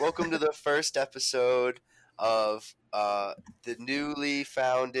welcome to the first episode of the newly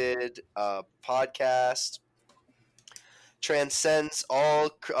founded podcast. Transcends all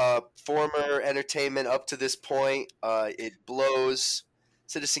former entertainment up to this point. It blows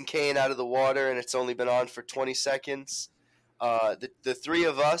Citizen Kane out of the water, and it's only been on for 20 seconds. The three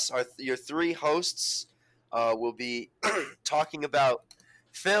of us, your three hosts, will be talking about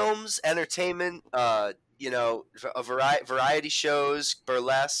films, entertainment, variety shows,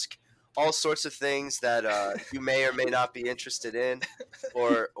 burlesque, all sorts of things that you may or may not be interested in,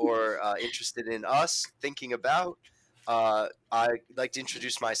 or interested in us thinking about. I'd like to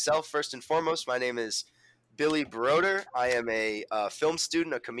introduce myself first and foremost. My name is Billy Broder. I am a film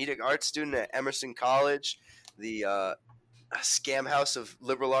student, a comedic arts student at Emerson College, the scam house of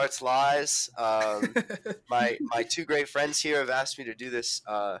liberal arts lies. My two great friends here have asked me to do this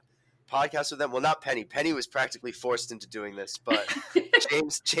podcast with them. Well, not Penny. Penny was practically forced into doing this, but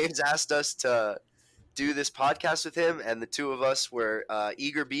James asked us to do this podcast with him, and the two of us were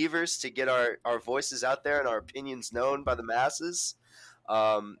eager beavers to get our voices out there and our opinions known by the masses.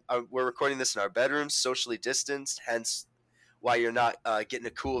 We're recording this in our bedrooms, socially distanced, hence why you're not getting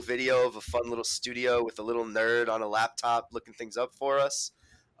a cool video of a fun little studio with a little nerd on a laptop looking things up for us.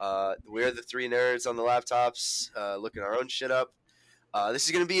 We're the three nerds on the laptops looking our own shit up. This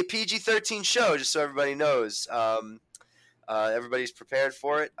is going to be a PG-13 show, just so everybody knows. Everybody's prepared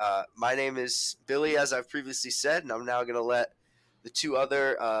for it. My name is Billy, as I've previously said, and I'm now going to let the two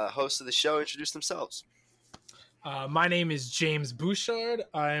other hosts of the show introduce themselves. My name is James Bouchard.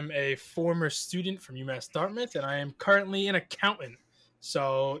 I'm a former student from UMass Dartmouth, and I am currently an accountant.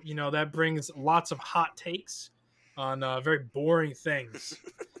 So, that brings lots of hot takes on very boring things.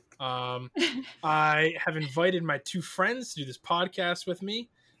 I have invited my two friends to do this podcast with me.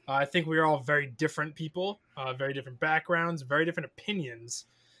 I think we are all very different people, very different backgrounds, very different opinions.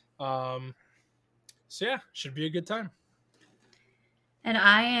 Should be a good time. And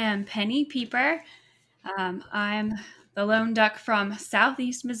I am Penny Pieper. I'm the lone duck from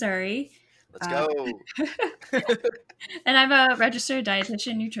Southeast Missouri. Let's go. And I'm a registered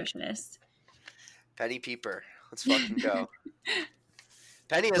dietitian nutritionist. Penny Pieper. Let's fucking go.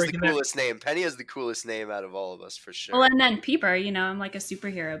 Penny has the coolest name. Penny has the coolest name out of all of us, for sure. Well, and then Pieper, I'm like a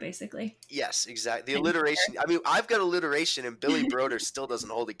superhero, basically. Yes, exactly. The alliteration. I mean, I've got alliteration, and Billy Broder still doesn't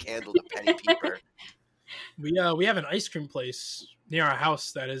hold a candle to Penny Pieper. We have an ice cream place near our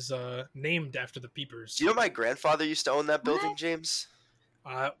house that is named after the Peepers. Do you know my grandfather used to own that building, James?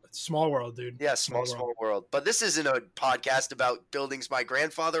 Small world, dude. Yeah, small world. But this isn't a podcast about buildings my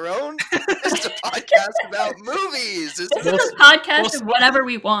grandfather owned. This is a podcast about movies. This is a podcast of whatever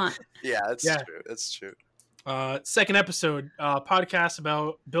we want. Yeah, true. That's true. Second episode, podcast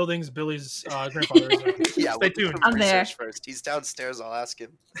about buildings Billy's grandfather is on. Yeah, stay tuned. I'm there. First. He's downstairs. I'll ask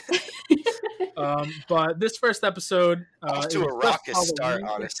him. But this first episode, off to a raucous start,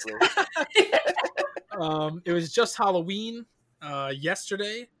 honestly. It was just Halloween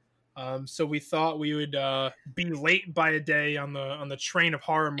yesterday, so we thought we would be late by a day on the train of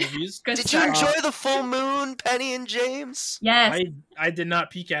horror movies. Did you enjoy the full moon, Penny and James? Yes. I did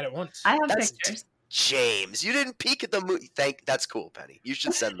not peek at it once. I have pictures. James, you didn't peek at the moon. That's cool, Penny. You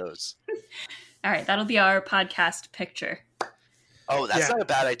should send those. All right, that'll be our podcast picture. Oh, that's not a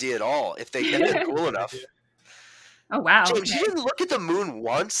bad idea at all. If they get it cool enough. Oh wow, James, you didn't look at the moon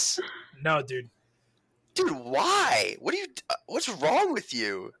once? No, dude. Dude, why? What's wrong with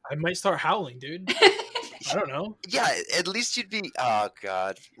you? I might start howling, dude. I don't know. Yeah, at least you'd be. Oh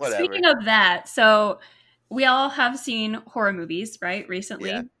God, whatever. Speaking of that, so we all have seen horror movies, right?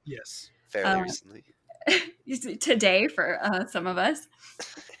 Recently. Yeah. Yes. Fairly recently. Today for some of us,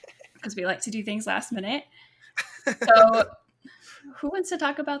 because we like to do things last minute. So, who wants to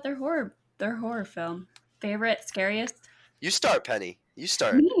talk about their horror film? Favorite, scariest? You start, Penny. You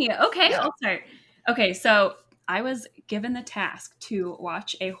start. Me? Okay, Yeah. I'll start. Okay, so I was given the task to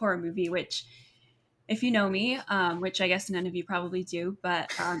watch a horror movie, which, if you know me, which I guess none of you probably do,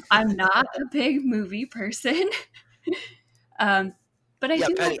 but I'm not a big movie person. But I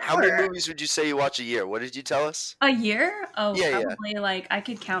do Penny, like how horror. many movies would you say you watch a year? What did you tell us? A year? Oh, Yeah, probably like I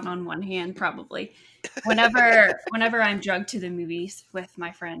could count on one hand, probably. Whenever I'm drugged to the movies with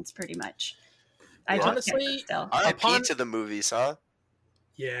my friends, pretty much. Honestly, still. R.I.P. to the movies, huh?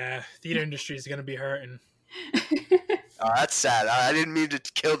 Yeah, theater industry is gonna be hurting. Oh, that's sad. I didn't mean to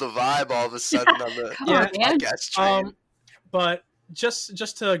kill the vibe all of a sudden on the podcast train. But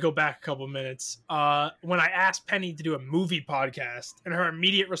just to go back a couple minutes, when I asked Penny to do a movie podcast, and her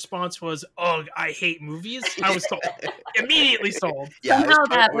immediate response was, "Ugh, I hate movies," I was sold. Immediately sold. Yeah,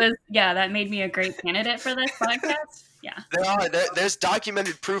 somehow that made me a great candidate for this podcast. Yeah. There's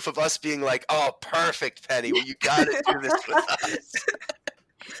documented proof of us being like, oh, perfect, Penny. Well, you got to do this with us.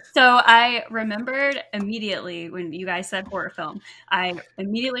 So I remembered immediately when you guys said horror film. I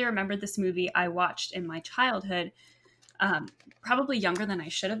immediately remembered this movie I watched in my childhood. Probably younger than I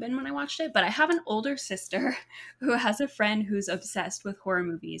should have been when I watched it, but I have an older sister who has a friend who's obsessed with horror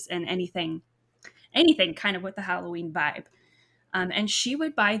movies and anything kind of with the Halloween vibe. And she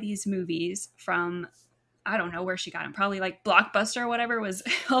would buy these movies from, I don't know where she got them, probably like Blockbuster or whatever was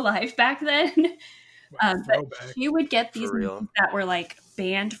alive back then. But she would get these movies that were like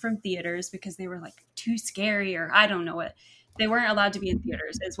banned from theaters because they were like too scary, or I don't know what. They weren't allowed to be in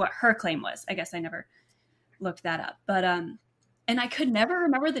theaters is what her claim was. I guess I never looked that up. But and I could never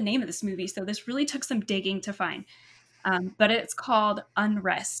remember the name of this movie, so this really took some digging to find. But it's called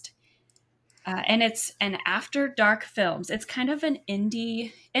Unrest. And it's an After Dark Films. It's kind of an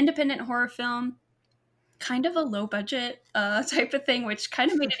independent horror film, kind of a low budget type of thing, which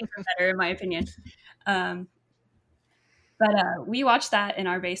kind of made it even better in my opinion. But we watched that in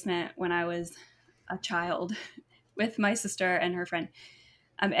our basement when I was a child with my sister and her friend.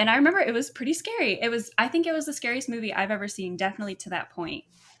 And I remember it was pretty scary. I think it was the scariest movie I've ever seen, definitely to that point.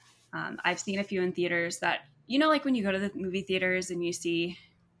 I've seen a few in theaters that, like when you go to the movie theaters and you see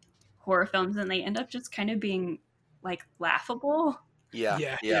horror films and they end up just kind of being like laughable.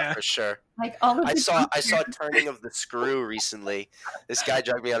 Yeah, for sure. Like all of I saw Turning of the Screw recently. This guy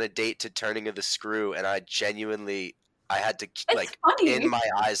dragged me on a date to Turning of the Screw, and I had to pin my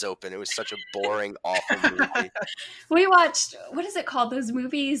eyes open. It was such a boring, awful movie. We watched, what is it called? Those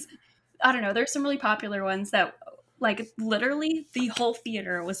movies, I don't know. There's some really popular ones that like literally the whole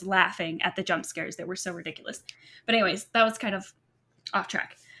theater was laughing at the jump scares that were so ridiculous. But anyways, that was kind of off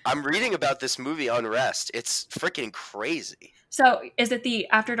track. I'm reading about this movie Unrest. It's freaking crazy. So is it the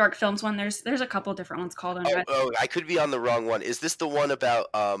After Dark Films one? There's a couple different ones called Unrest. Oh, I could be on the wrong one. Is this the one about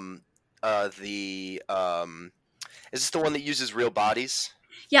is this the one that uses real bodies?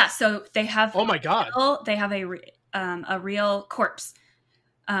 Yeah, so they have Oh my god. They have a real corpse.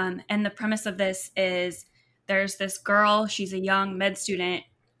 And the premise of this is there's this girl, she's a young med student.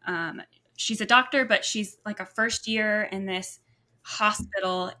 She's a doctor, but she's like a first year in this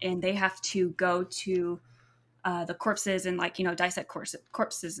hospital, and they have to go to the corpses and dissect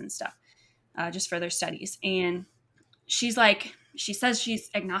corpses and stuff just for their studies. And she says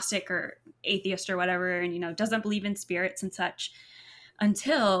she's agnostic or atheist or whatever, and doesn't believe in spirits and such,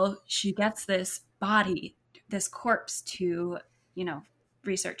 until she gets this body, this corpse to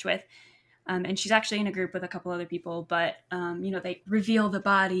research with. And she's actually in a group with a couple other people, but they reveal the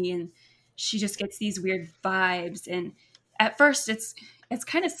body, and she just gets these weird vibes. And at first it's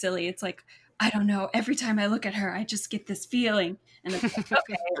kind of silly. It's like, I don't know, every time I look at her, I just get this feeling. And it's like,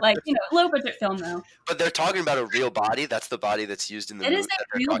 okay, low budget film though. But they're talking about a real body. That's the body that's used in the movie. It is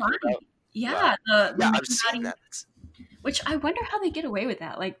a real body. About. Yeah. Wow. I've seen that. Which I wonder how they get away with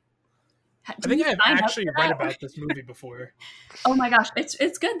that. Like, I think I've actually read about this movie before. Oh my gosh,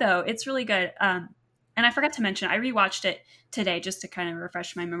 it's good though. It's really good. And I forgot to mention, I rewatched it today just to kind of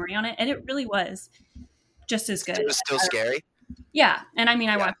refresh my memory on it, and it really was just as good. It was still scary. Yeah, and I mean,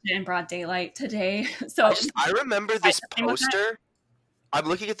 I watched it in broad daylight today. So I remember this poster. I'm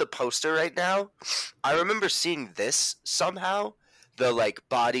looking at the poster right now. I remember seeing this somehow. The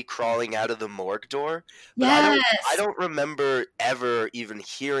body crawling out of the morgue door. But yes. I don't remember ever even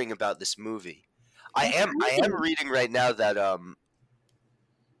hearing about this movie. I am reading right now that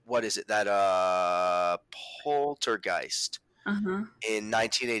what is it? That Poltergeist in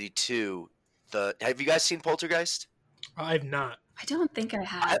 1982. Have you guys seen Poltergeist? I've not. I don't think I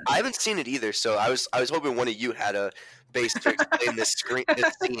have. I haven't seen it either, so I was hoping one of you had a base to explain this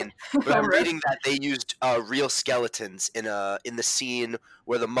scene. But I'm reading that they used real skeletons in the scene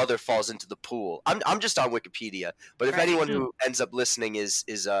where the mother falls into the pool. I'm just on Wikipedia, but if anyone who ends up listening is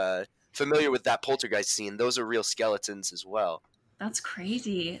familiar with that Poltergeist scene, those are real skeletons as well. That's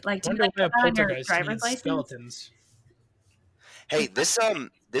crazy. Like, do you you have Poltergeist driver's license? Skeletons. Hey, this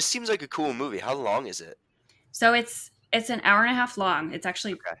seems like a cool movie. How long is it? So it's an hour and a half long. It's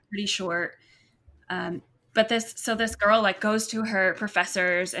actually pretty short. But this girl goes to her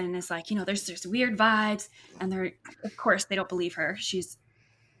professors and is like, there's weird vibes, and of course they don't believe her. She's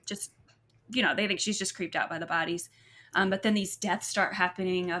just, they think she's just creeped out by the bodies. But then these deaths start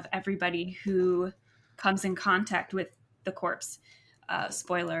happening of everybody who comes in contact with the corpse.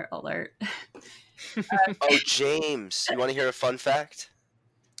 Spoiler alert. Oh, James, you want to hear a fun fact?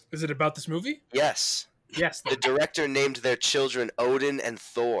 Is it about this movie? Yes. Yes. The director named their children Odin and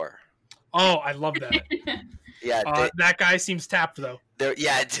Thor. Oh, I love that. Yeah, that guy seems tapped though. There,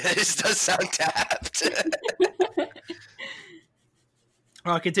 yeah, it does sound tapped.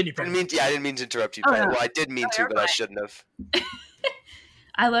 Continue, Penny. I didn't mean to interrupt you, Oh, Penny. no. Well, I did mean to, you're but I fine. shouldn't have.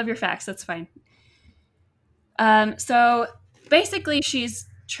 I love your facts. That's fine. So basically, she's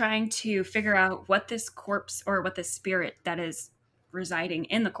trying to figure out what this corpse or what this spirit that is residing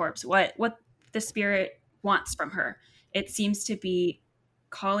in the corpse, what the spirit wants from her. It seems to be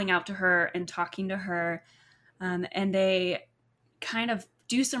calling out to her and talking to her, and they kind of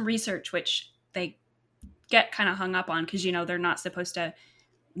do some research, which they get kind of hung up on because they're not supposed to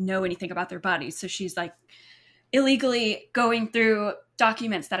know anything about their bodies. So she's like illegally going through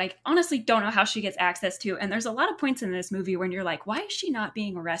documents that I honestly don't know how she gets access to. And there's a lot of points in this movie when you're like, why is she not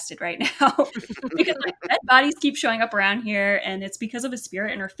being arrested right now? Because like dead bodies keep showing up around here, and it's because of a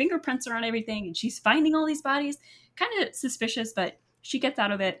spirit, and her fingerprints are on everything, and she's finding all these bodies. Kind of suspicious, but she gets out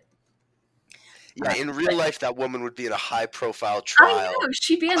of it. Yeah, in real life, that woman would be in a high-profile I trial. know,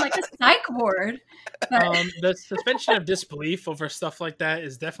 she'd be in like a psych ward. But The suspension of disbelief over stuff like that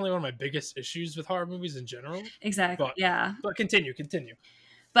is definitely one of my biggest issues with horror movies in general. exactly, But- yeah. But continue.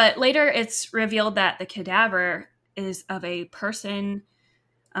 But later it's revealed that the cadaver is of a person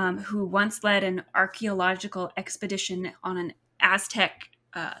who once led an archaeological expedition on an Aztec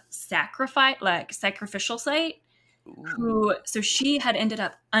sacrificial site. So she had ended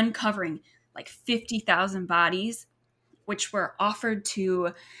up uncovering like 50,000 bodies, which were offered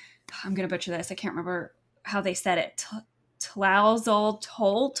to, I'm going to butcher this, I can't remember how they said it,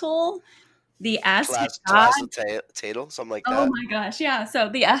 Tlazoltotl, the Aztec god. Tlazolteotl, something like Oh that. my gosh, yeah. So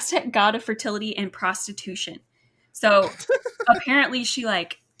the Aztec god of fertility and prostitution. So apparently she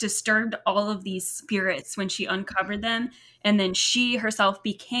like disturbed all of these spirits when she uncovered them, and then she herself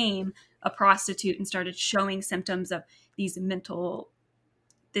became a prostitute and started showing symptoms of these mental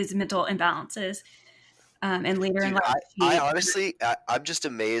imbalances. And later in Dude, life, I'm just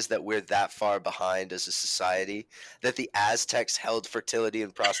amazed that we're that far behind as a society, that the Aztecs held fertility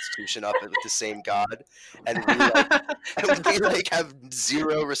and prostitution up with the same god, and we like have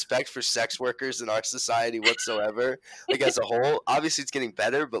zero respect for sex workers in our society whatsoever. Like as a whole, obviously it's getting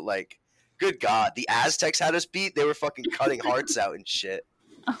better, but like, good God, the Aztecs had us beat. They were fucking cutting hearts out and shit.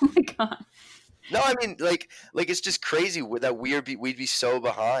 oh my god. No, I mean like it's just crazy that we'd be so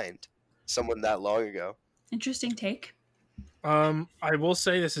behind someone that long ago. Interesting take. I will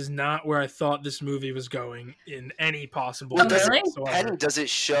say this is not where I thought this movie was going in any possible Well, way does it- whatsoever. Penny, does it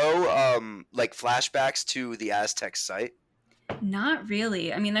show like flashbacks to the Aztec site? Not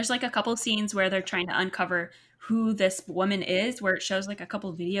really. I mean, there's like a couple scenes where they're trying to uncover who this woman is, where it shows like a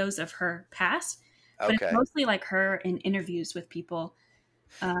couple videos of her past, but Okay. it's mostly like her in interviews with people.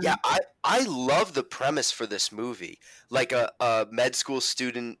 Yeah, I love the premise for this movie. Like a med school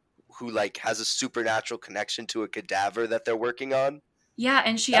student who like has a supernatural connection to a cadaver that they're working on. Yeah,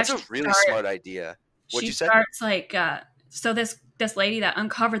 and she That's a actually really smart idea. What'd she you say? starts like so this lady that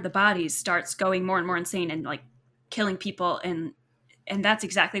uncovered the bodies starts going more and more insane and like killing people, and that's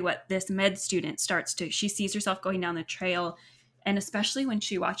exactly what this med student starts to. She sees herself going down the trail, and especially when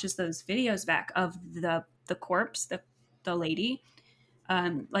she watches those videos back of the corpse, the lady,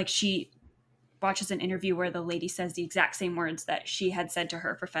 like she watches an interview where the lady says the exact same words that she had said to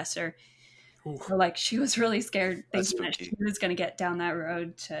her professor. Oof. So like she was really scared That's thinking that spooky. she was going to get down that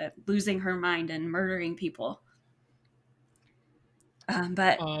road to losing her mind and murdering people.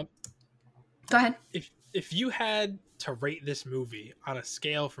 But Uh, go ahead. if you had to rate this movie on a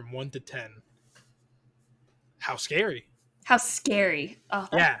scale from 1 to 10, how scary? How scary. Oh,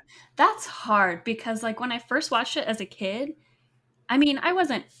 that's hard because like when I first watched it as a kid, I mean, I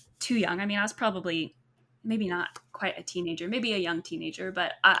wasn't too young. I mean, I was probably maybe not quite a teenager, maybe a young teenager,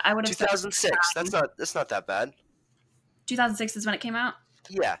 but I would have said 2006. That's not that bad. 2006 is when it came out.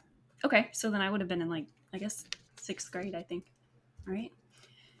 Yeah. Okay, so then I would have been in like, I guess, 6th grade, I think. Right?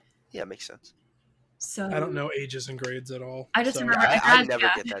 Yeah, makes sense. So I don't know ages and grades at all. I just so- remember- I never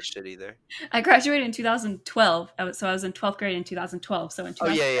get that shit either. I graduated in 2012. So I was in 12th grade in 2012. So in Oh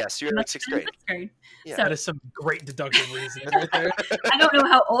 2000, yeah. So you're in like sixth grade. Yeah. So That is some great deductive reasoning right there. I don't know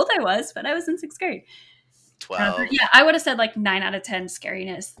how old I was, but I was in 6th grade. 12. Yeah, I would have said like 9 out of 10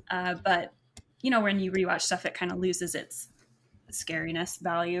 scariness. But when you rewatch stuff, it kind of loses its scariness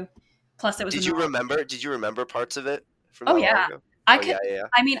value. Plus, it was. Did you remember parts of it from Oh, that yeah. long ago? I Oh, could. yeah.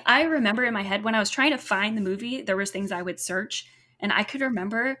 I mean, I remember in my head when I was trying to find the movie, there was things I would search, and I could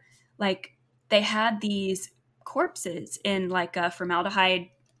remember like they had these corpses in like a formaldehyde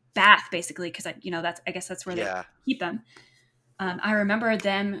bath, basically, because I guess that's where they Yeah. keep them. I remember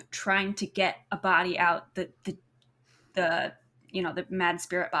them trying to get a body out, the mad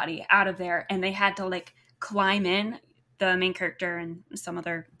spirit body out of there, and they had to like climb in the main character and some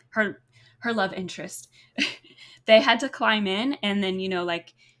other her love interest, they had to climb in, and then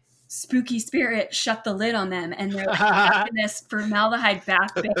like spooky spirit shut the lid on them, and they're like in this formaldehyde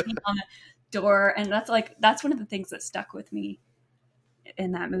bath banging on the door, and that's one of the things that stuck with me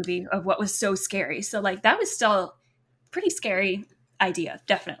in that movie of what was so scary. So like that was still pretty scary idea,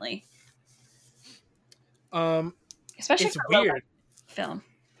 definitely. Especially it's for a weird film.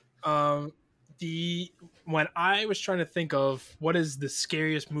 When I was trying to think of what is the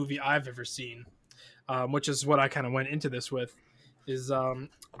scariest movie I've ever seen, which is what I kind of went into this with, is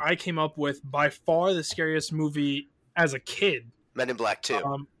I came up with by far the scariest movie as a kid. Men in Black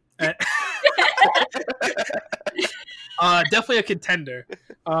 2. Definitely a contender.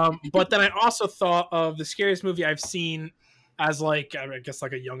 But then I also thought of the scariest movie I've seen as like, I guess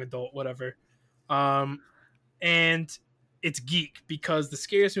like a young adult, whatever. And it's Geek, because the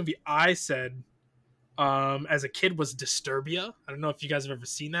scariest movie I said as a kid was Disturbia. I don't know if you guys have ever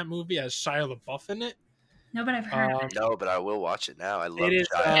seen that movie. It has Shia LaBeouf in it. No, but I've heard of it. No, but I will watch it now. I love it.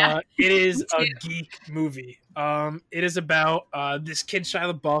 It is a geek movie. It is about this kid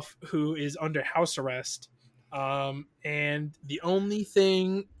Shia LaBeouf who is under house arrest, and the only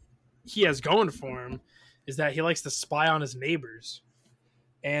thing he has going for him is that he likes to spy on his neighbors.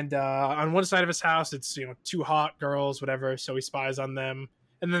 And on one side of his house, it's two hot girls, whatever. So he spies on them,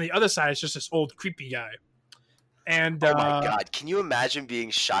 and then the other side is just this old creepy guy. And oh my god, can you imagine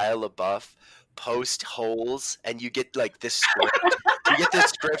being Shia LaBeouf post Holes, and you get like this script? You get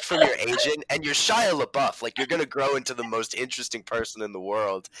this script from your agent, and you're Shia LaBeouf. Like, you're gonna grow into the most interesting person in the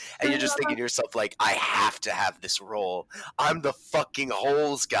world, and you're just thinking to yourself, like, I have to have this role. I'm the fucking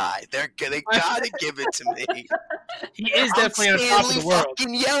Holes guy. They gotta give it to me. He is definitely on top of the world.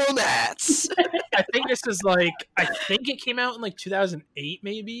 Fucking Yelnats. I think this is like, I think it came out in like 2008,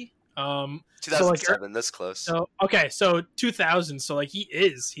 maybe. 2007, so like, that's close. So okay, so 2000. So like he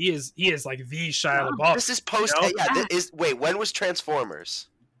is like the Shia LaBeouf. This is post. Yeah, wait. When was Transformers?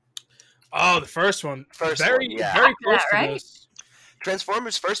 Oh, the first one. Very close to this.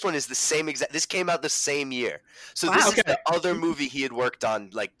 Transformers first one is the same exact. This came out the same year. So this is the other movie he had worked on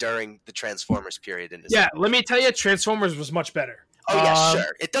like during the Transformers period in his life. Let me tell you, Transformers was much better. Oh yeah,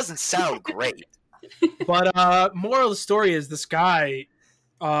 sure. It doesn't sound great. But moral of the story is this guy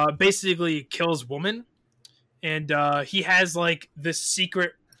basically kills women, and he has like this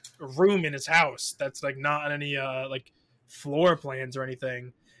secret room in his house that's like not on any like floor plans or anything.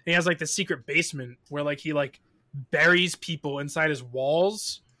 And he has like the secret basement where like he like buries people inside his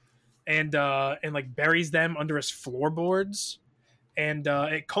walls, and like buries them under his floorboards, and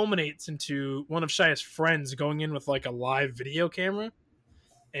it culminates into one of Shia's friends going in with like a live video camera,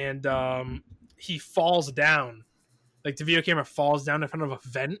 and he falls down. Like the video camera falls down in front of a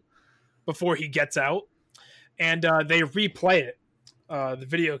vent before he gets out, and they replay it, the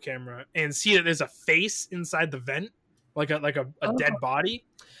video camera, and see that there's a face inside the vent, like a dead body.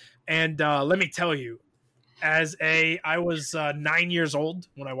 And let me tell you, I was 9 years old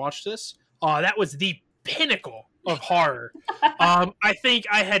when I watched this. That was the pinnacle of horror. I think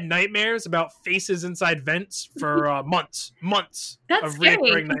I had nightmares about faces inside vents for months. That's of scary.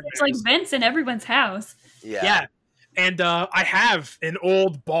 recurring nightmares. It's like vents in everyone's house. Yeah. And I have an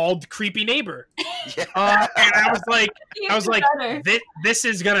old, bald, creepy neighbor. Yeah. And I was like, this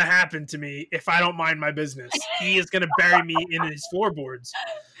is going to happen to me if I don't mind my business. He is going to bury me in his floorboards.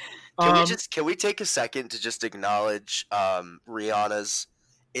 Can we take a second to just acknowledge Rihanna's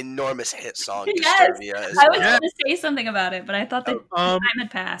enormous hit song, Disturbia? I was going to say something about it, but I thought that time had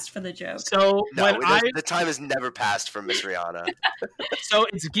passed for the joke. So the time has never passed for Miss Rihanna. So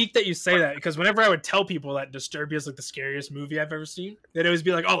it's geek that you say that, because whenever I would tell people that Disturbia is like the scariest movie I've ever seen, they'd always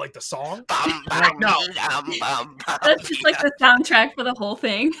be like, "Oh, like the song?" I'm like, no, that's just like the soundtrack for the whole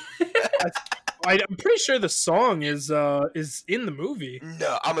thing. I'm pretty sure the song is in the movie.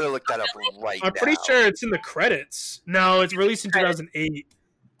 No, I'm gonna look that up right now. I'm pretty sure it's in the credits. No, it's released in 2008.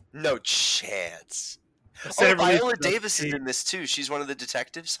 No chance. Viola Davis is in this too. She's one of the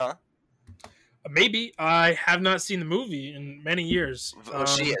detectives, huh? Maybe. I have not seen the movie in many years.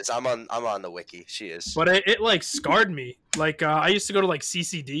 She is. I'm on the wiki. She is. But it like scarred me. Like I used to go to like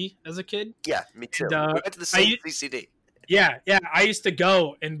CCD as a kid. Yeah, me too. We went to the same CCD. Yeah. I used to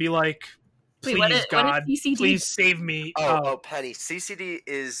go and be like, please, God, please save me. Oh, Penny. CCD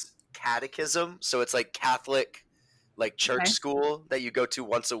is catechism, so it's like Catholic, like church school that you go to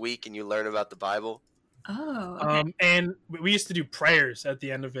once a week and you learn about the Bible. Oh. Okay. And we used to do prayers at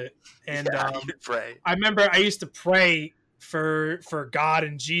the end of it. And you'd pray. I remember I used to pray for God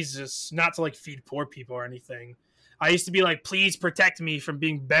and Jesus, not to like feed poor people or anything. I used to be like, please protect me from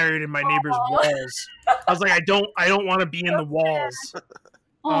being buried in my neighbor's walls. I was like, I don't want to be in the walls.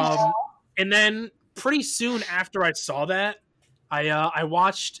 And then pretty soon after I saw that, I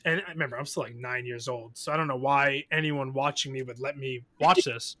watched, and I remember I'm still like 9 years old, so I don't know why anyone watching me would let me watch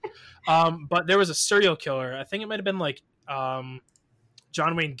this. But there was a serial killer. I think it might have been like John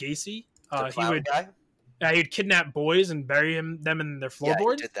Wayne Gacy. He'd kidnap boys and bury them in their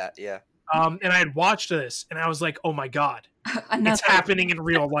floorboards. Yeah, he did that. Yeah. And I had watched this, and I was like, "Oh my god, it's happening in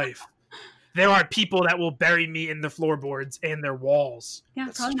real life. There are people that will bury me in the floorboards and their walls." Yeah,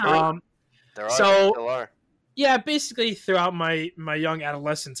 probably not. There are. So, there are. Yeah, basically throughout my young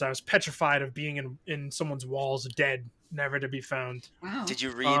adolescence, I was petrified of being in someone's walls, dead, never to be found. Wow. Did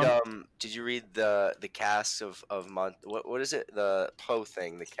you read the cask of what is it, the Poe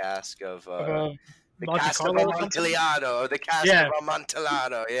thing, the cask of the cask of Amontillado, or the cask of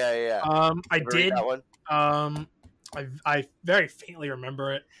Amontillado? Yeah. I did. That one? I very faintly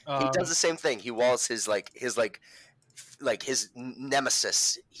remember it. He does the same thing. He walls his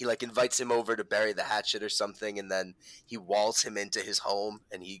nemesis. He like invites him over to bury the hatchet or something, and then he walls him into his home,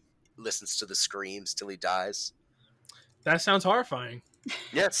 and he listens to the screams till he dies. That sounds horrifying.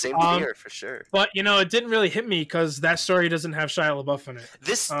 Yeah, same here for sure. But it didn't really hit me because that story doesn't have Shia LaBeouf in it.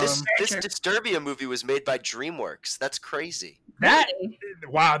 This Disturbia movie was made by DreamWorks. That's crazy.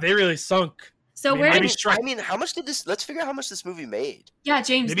 Wow, they really sunk. So how much did this? Let's figure out how much this movie made. Yeah,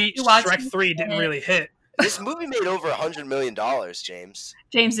 James. Maybe Shrek 3 didn't really hit. This movie made over $100 million, James.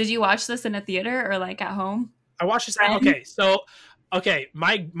 James, did you watch this in a theater or like at home? I watched this. Okay,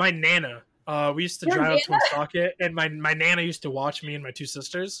 my Nana. We used to drive up to Woonsocket, and my Nana used to watch me and my two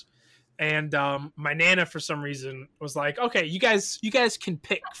sisters. And my Nana, for some reason, was like, "Okay, you guys can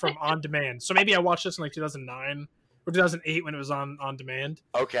pick from on demand." So maybe I watched this in like 2009 or 2008 when it was on demand.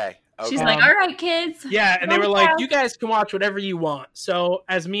 Okay. She's like, "All right, kids." Yeah, and they were like, "You guys can watch whatever you want." So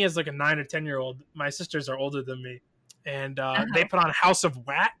as like a 9 or 10-year-old, my sisters are older than me, and they put on House of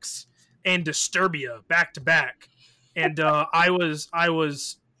Wax and Disturbia back to back, and I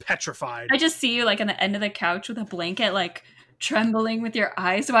was petrified. I just see you like on the end of the couch with a blanket, like trembling with your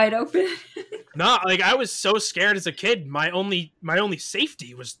eyes wide open. No, like I was so scared as a kid. My only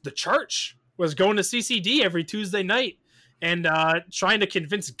safety was the church. Was going to CCD every Tuesday night and trying to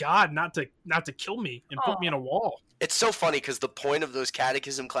convince God not to kill me and put me in a wall. It's so funny because the point of those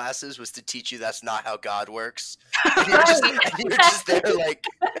catechism classes was to teach you that's not how God works. And you're just there like,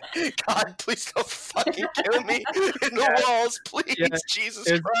 God, please don't fucking kill me in the walls, please,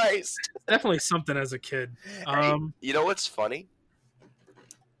 Jesus Christ. Definitely something as a kid. Hey, you know what's funny?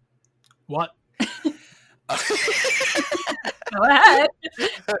 What? Go ahead.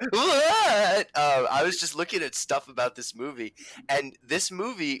 What? I was just looking at stuff about this movie, and this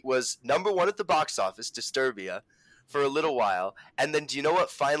movie was #1 at the box office, Disturbia, for a little while, and then do you know what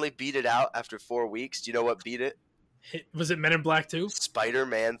finally beat it out after 4 weeks? Do you know what beat it? Was it Men in Black 2?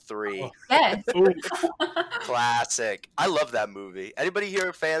 Spider-Man 3. Oh. Yes. Classic. I love that movie. Anybody here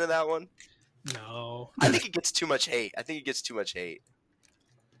a fan of that one? No. I think it gets too much hate.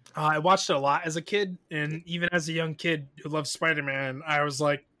 I watched it a lot as a kid, and even as a young kid who loved Spider-Man, I was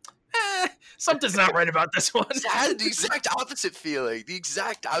like, something's not right about this one. I had the exact opposite feeling.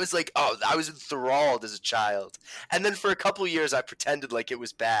 I was like, I was enthralled as a child. And then for a couple of years, I pretended like it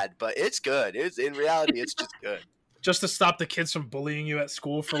was bad, but it's good. In reality, it's just good. Just to stop the kids from bullying you at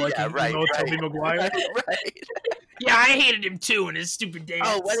school for like Tobey Maguire. Right. Yeah, I hated him too and his stupid dance.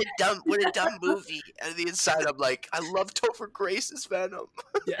 Oh, what a dumb movie. And on the inside, I'm like, I love Topher Grace's Venom.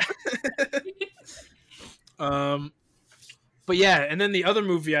 Yeah. But yeah, and then the other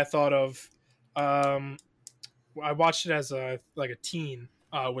movie I thought of, I watched it as a teen,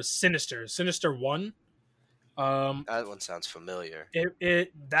 was Sinister 1. That one sounds familiar.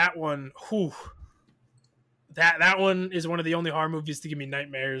 That one, whew. That one is one of the only horror movies to give me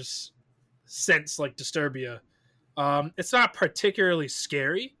nightmares since like Disturbia. It's not particularly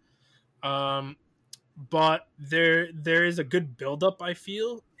scary, but there is a good buildup, I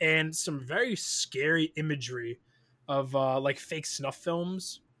feel, and some very scary imagery of like fake snuff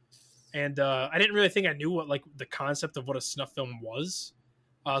films. And I didn't really think I knew what like the concept of what a snuff film was.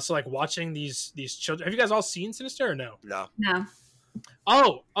 So like watching these children. Have you guys all seen Sinister or no? No.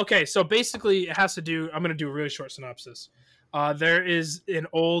 Oh, okay. So basically, it has to do. I'm going to do a really short synopsis. There is an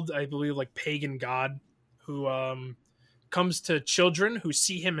old, I believe, like pagan god who comes to children who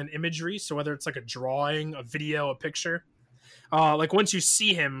see him in imagery. So whether it's like a drawing, a video, a picture, like once you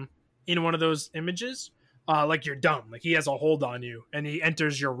see him in one of those images, like you're dumb. Like he has a hold on you, and he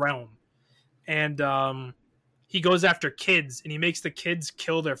enters your realm, and he goes after kids, and he makes the kids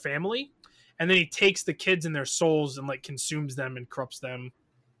kill their family. and then he takes the kids and their souls and like consumes them and corrupts them,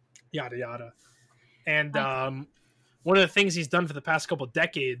 yada yada. And one of the things he's done for the past couple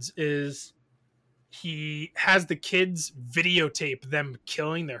decades is he has the kids videotape them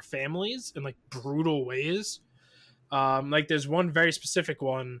killing their families in like brutal ways. Like there's one very specific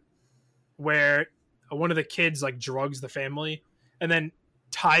one where one of the kids like drugs the family and then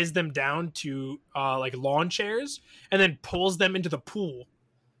ties them down to like lawn chairs and then pulls them into the pool,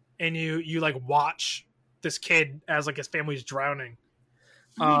 and you like watch this kid as like his family's drowning.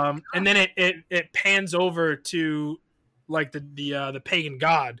 And then it pans over to like the pagan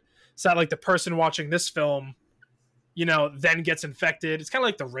god. So that, like, the person watching this film, you know, then gets infected. It's kind of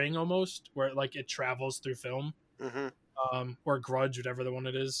like The Ring almost, where like it travels through film, or Grudge, whatever the one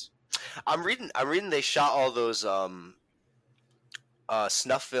it is. I'm reading they shot all those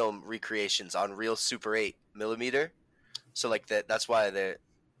snuff film recreations on real Super 8mm. So like that's why they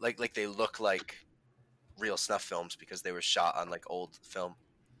like they look like real snuff films, because they were shot on like old film.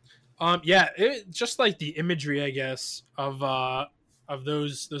 Yeah, it just like the imagery, I guess, of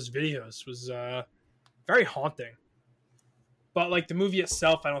those videos was very haunting. But like the movie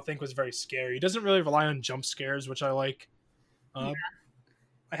itself, I don't think was very scary. It doesn't really rely on jump scares, which I like. I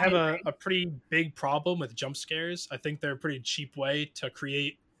have a pretty big problem with jump scares. I think they're a pretty cheap way to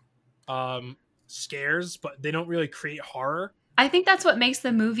create scares, but they don't really create horror. I think that's what makes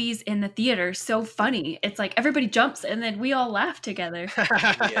the movies in the theater so funny. It's like everybody jumps and then we all laugh together.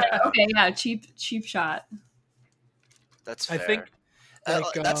 Like, okay, yeah, cheap shot. That's fair. I think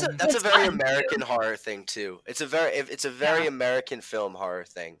that's a very American horror thing too. It's a very American film horror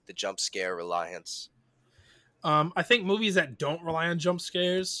thing. The jump scare reliance. I think movies that don't rely on jump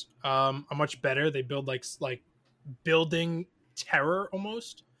scares are much better. They build like building terror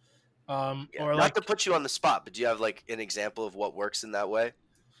almost. Or not like, to put you on the spot, but do you have like an example of what works in that way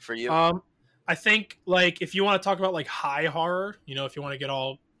for you? I think like if you want to talk about like high horror, you know, if you want to get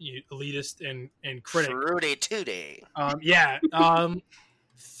all elitist and critic, Fruity Tooty.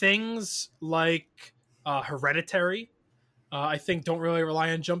 Things like Hereditary, I think don't really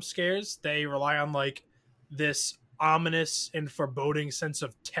rely on jump scares. They rely on like this ominous and foreboding sense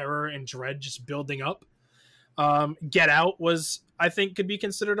of terror and dread just building up. Get Out was, I think, could be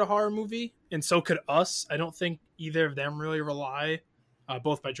considered a horror movie, and so could Us. I don't think either of them really rely,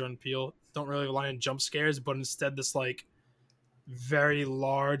 both by Jordan Peele, don't really rely on jump scares, but instead this like very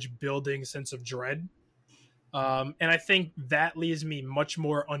large building sense of dread. And I think that leaves me much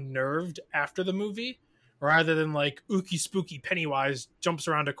more unnerved after the movie, rather than like ooky spooky Pennywise jumps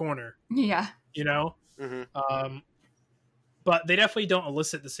around a corner. Yeah. You know? Mm-hmm. But they definitely don't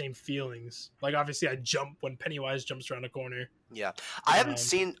elicit the same feelings. Like obviously I jump when Pennywise jumps around a corner. Yeah. I haven't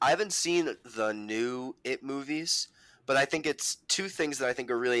seen the new It movies, but I think it's two things that I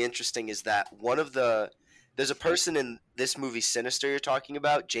think are really interesting is that there's a person in this movie Sinister you're talking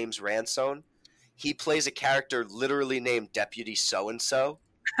about, James Ransone. He plays a character literally named Deputy So-and-so,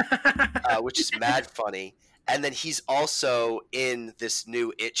 which is mad funny. And then he's also in this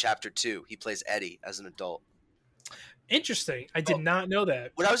new It Chapter 2. He plays Eddie as an adult. Interesting. I did not know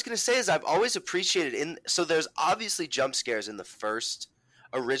that. What I was going to say is I've always appreciated so there's obviously jump scares in the first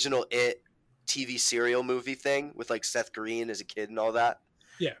original It TV serial movie thing with like Seth Green as a kid and all that.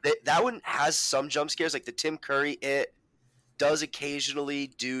 Yeah. That one has some jump scares, like the Tim Curry It does occasionally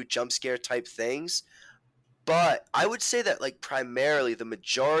do jump scare type things. But I would say that like primarily the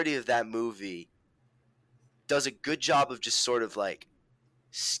majority of that movie does a good job of just sort of like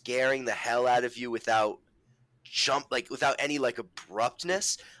scaring the hell out of you without any like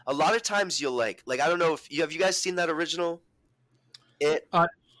abruptness. A lot of times you'll like I don't know if you guys seen that original It?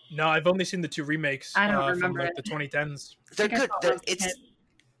 No, I've only seen the two remakes. I don't remember from like the 2010s. They're good.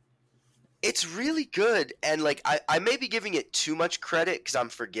 It's really good, and like I may be giving it too much credit because I'm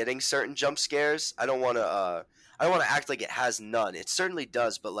forgetting certain jump scares. I don't want to act like it has none. It certainly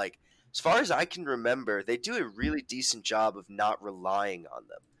does, but like as far as I can remember, they do a really decent job of not relying on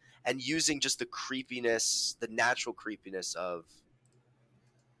them and using just the creepiness, the natural creepiness of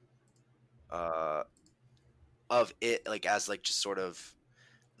it, like as like just sort of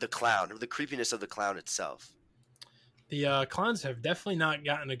the clown, or the creepiness of the clown itself. The clowns have definitely not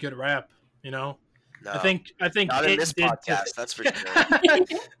gotten a good rap, you know. No, I think not in this podcast. That's for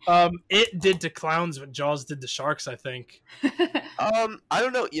sure. It did to clowns what Jaws did to sharks, I think. I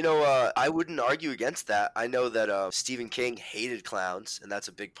don't know. You know, I wouldn't argue against that. I know that Stephen King hated clowns, and that's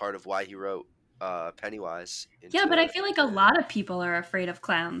a big part of why he wrote Pennywise. Yeah, but I feel like a lot of people are afraid of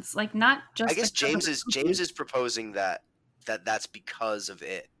clowns. Like not just. I guess James is proposing that that's because of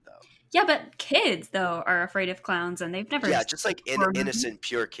it, though. Yeah, but kids though are afraid of clowns, and they've never. Yeah, just like horror movie. innocent,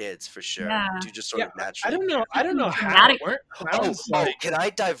 pure kids for sure. Yeah. Do just sort Yeah, of I naturally. don't know. I don't know how. Dramatic. Weren't Oh, clowns oh, like? can I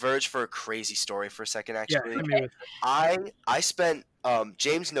diverge for a crazy story for a second? Yeah, Actually, hit me with it. I spent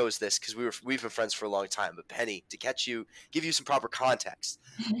James knows this because we've been friends for a long time. But Penny, to give you some proper context,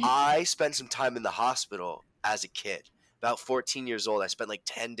 I spent some time in the hospital as a kid. About 14 years old, I spent like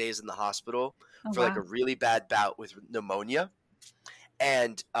 10 days in the hospital Oh, for like wow. a really bad bout with pneumonia,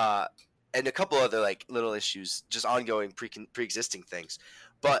 and a couple other like little issues, just ongoing pre-existing things.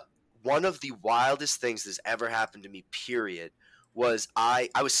 But one of the wildest things that's ever happened to me, period, was I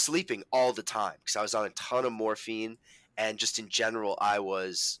was sleeping all the time because I was on a ton of morphine, and just in general I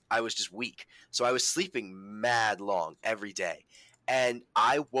was just weak. So I was sleeping mad long every day, and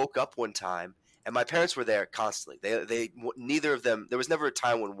I woke up one time. And my parents were there constantly. Neither of them. There was never a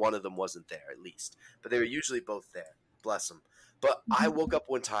time when one of them wasn't there, at least. But they were usually both there. Bless them. But I woke up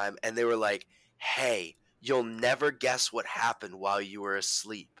one time and they were like, "Hey, you'll never guess what happened while you were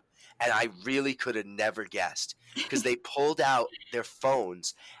asleep." And I really could have never guessed because they pulled out their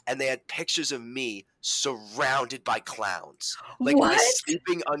phones and they had pictures of me surrounded by clowns. Like my What?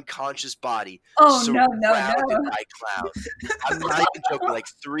 sleeping unconscious body Oh, no, surrounded no. by clowns. I'm not even joking, like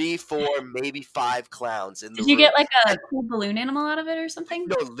 3, 4, maybe 5 clowns in the Did you room. get like a cool balloon animal out of it or something?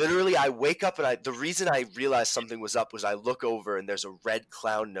 No, literally, I wake up and the reason I realized something was up was I look over and there's a red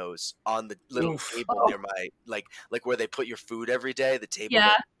clown nose on the little Oof. table Oh. near my like where they put your food every day, the table Yeah.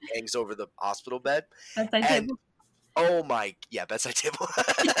 that hangs over the hospital bed. That's I And did. oh my, yeah, bedside table.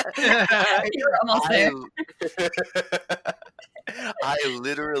 You were almost there. I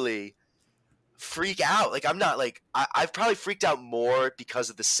literally freak out. Like I'm not like I've probably freaked out more because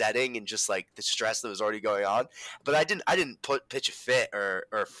of the setting and just like the stress that was already going on. But I didn't pitch a fit or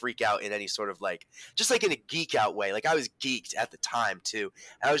freak out in any sort of like just like in a geek out way. Like I was geeked at the time too.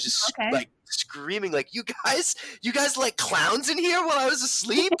 And I was just Okay. like screaming like you guys like clowns in here while I was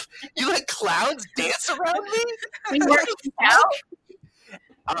asleep? You like clowns dance around me? We were freaked out?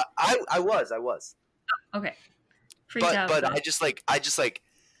 I was. Okay. Freaked out. But I just like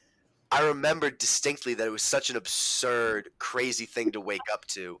I remembered distinctly that it was such an absurd, crazy thing to wake up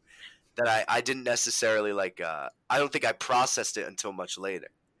to that I didn't necessarily like. I don't think I processed it until much later.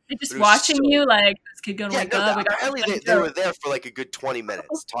 They're just it was watching so- you like this kid gonna Yeah, wake no, up. We got apparently something they to were there for like a good 20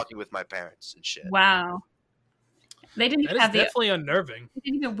 minutes talking with my parents and shit. Wow. They didn't That is have the. definitely unnerving. They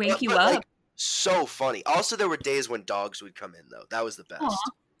didn't even wake But- you but, up. like, so funny. Also, there were days when dogs would come in though. That was the best. Aw.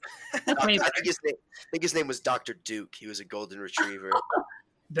 That's way I better. think his name was Dr. Duke. He was a golden retriever.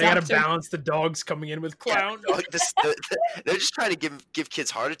 They got to Doctor- balance the dogs coming in with clown. Oh, they're just trying to give kids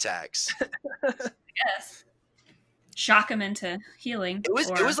heart attacks. Yes. Shock them into healing. It was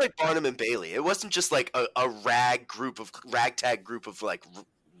or- like Barnum and Bailey. It wasn't just like a ragtag group of like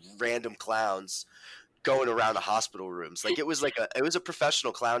random clowns going around the hospital rooms. Like it was a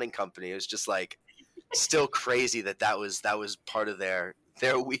professional clowning company. It was just like still crazy that was part of their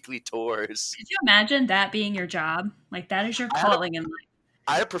weekly tours. Could you imagine that being your job? Like that is your I had a- calling in life.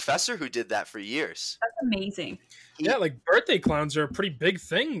 I had a professor who did that for years. That's amazing. Yeah, like birthday clowns are a pretty big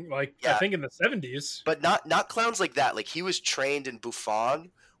thing. Like I Yeah. think in the 70s. But not clowns like that. Like he was trained in Buffon,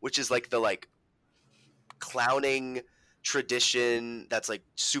 which is like the like clowning tradition that's like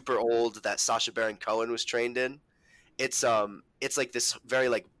super old that Sacha Baron Cohen was trained in. It's like this very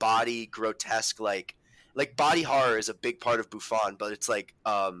like body grotesque like body horror is a big part of Buffon, but it's like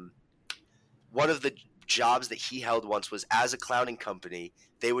one of the jobs that he held once was as a clowning company,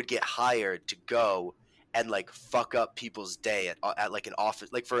 they would get hired to go and like fuck up people's day at like an office,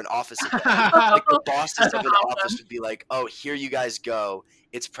 like for an office event. Like the bosses of an office would be like, "Oh, here you guys go.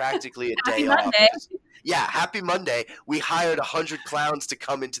 It's practically a Happy day Monday." off." Yeah, happy Monday. We hired 100 clowns to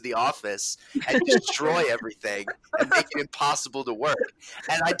come into the office and destroy everything and make it impossible to work.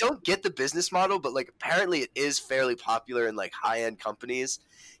 And I don't get the business model, but like apparently it is fairly popular in like high-end companies.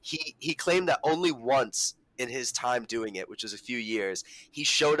 He claimed that only once in his time doing it, which was a few years, he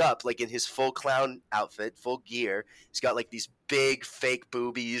showed up like in his full clown outfit, full gear. He's got like these big fake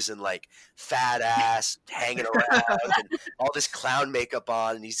boobies and like fat ass hanging around and all this clown makeup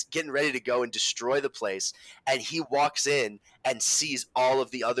on, and he's getting ready to go and destroy the place. And he walks in and sees all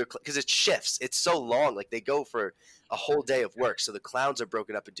of the other because it shifts. It's so long, like they go for a whole day of work, so the clowns are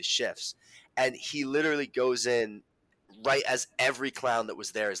broken up into shifts. And he literally goes in right as every clown that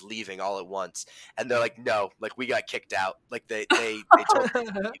was there is leaving all at once, and they're like, "No, like we got kicked out." Like they told him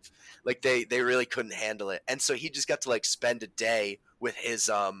to leave. Like they really couldn't handle it, and so he just got to like spend a day with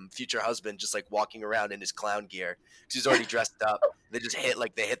his future husband, just like walking around in his clown gear because he's already dressed up. They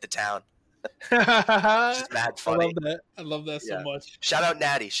hit the town. It's just I mad funny. love that. I love that so Yeah. much. Shout out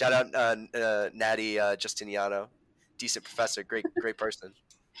Natty. Shout out Natty Justiniano. Decent professor. Great person.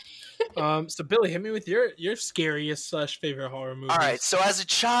 So Billy, hit me with your scariest / favorite horror movies. All right. So as a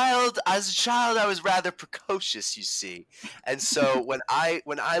child, I was rather precocious, you see, and so when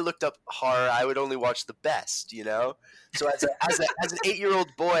I looked up horror, I would only watch the best, you know. So as an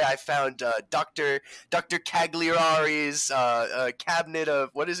 8-year-old boy, I found Dr. Cagliari's cabinet of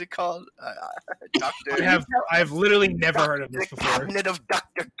what is it called? I've literally never heard of this The before. Cabinet of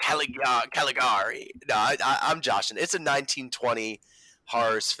Dr. Caligari. No, I'm joshing. It's a 1920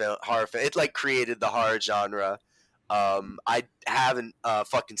 horror film. It like created the horror genre. I haven't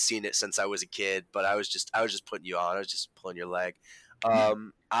fucking seen it since I was a kid, but I was just putting you on. I was just pulling your leg.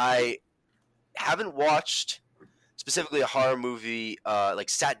 I haven't watched specifically a horror movie, like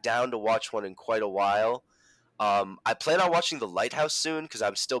sat down to watch one in quite a while. I plan on watching The Lighthouse soon because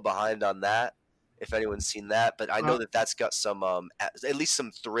I'm still behind on that. If anyone's seen that, but I know that that's got some at least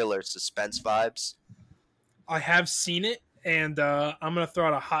some thriller suspense vibes. I have seen it, and I'm gonna throw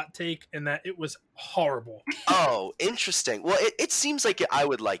out a hot take in that it was horrible. Oh, interesting. Well, it seems like I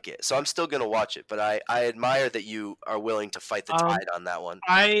would like it, so I'm still gonna watch it. But I admire that you are willing to fight the tide on that one.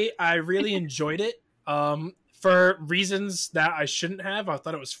 I really enjoyed it. For reasons that I shouldn't have. I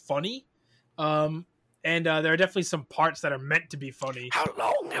thought it was funny. And there are definitely some parts that are meant to be funny. How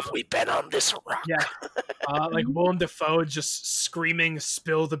long have we been on this rock? Yeah. Like Willem Dafoe just screaming,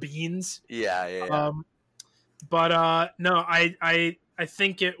 "Spill the beans." Yeah. But no, I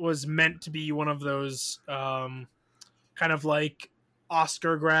think it was meant to be one of those kind of like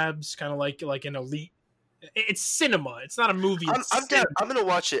Oscar grabs, kind of like an elite. It's cinema. It's not a movie. I'm down. I'm gonna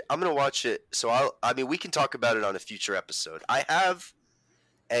watch it. So we can talk about it on a future episode. I have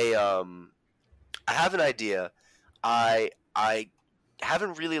an idea. I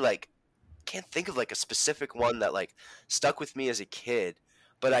haven't really can't think of like a specific one that like stuck with me as a kid,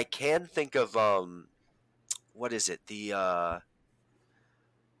 but I can think of what is it? Have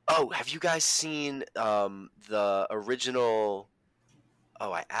you guys seen the original?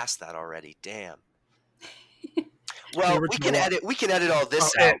 Oh, I asked that already. Damn. Well, we can edit all this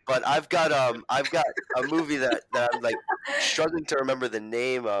out, but I've got a movie that I'm like struggling to remember the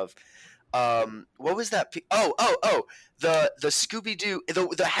name of. What was that? The Scooby Doo,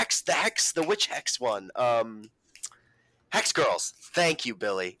 the witch hex one. Hex Girls. Thank you,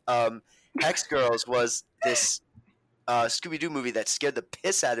 Billy. Hex Girls was this Scooby Doo movie that scared the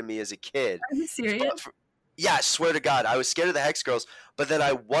piss out of me as a kid. Are you serious? Yeah, I swear to God, I was scared of the Hex Girls, but then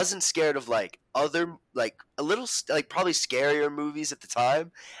I wasn't scared of other a little probably scarier movies at the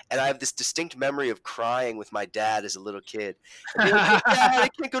time. And I have this distinct memory of crying with my dad as a little kid. And being like, Dad, I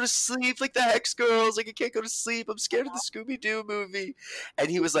can't go to sleep like the Hex Girls. Like I can't go to sleep. I'm scared of the Scooby Doo movie.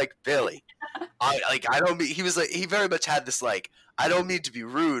 And he was like, Billy, I don't mean. He was like, he very much had this I don't mean to be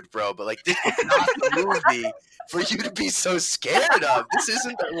rude, bro, but this is not the movie for you to be so scared of. This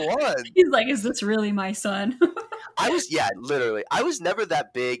isn't the one. He's like, is this really my son? Literally. I was never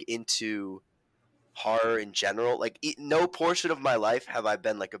that big into horror in general. No portion of my life have I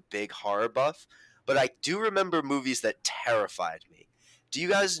been a big horror buff, but I do remember movies that terrified me. Do you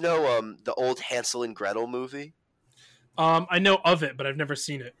guys know the old Hansel and Gretel movie? I know of it, but I've never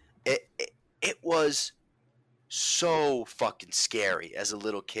seen it. It was so fucking scary as a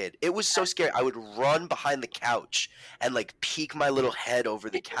little kid. It was so scary. I would run behind the couch and peek my little head over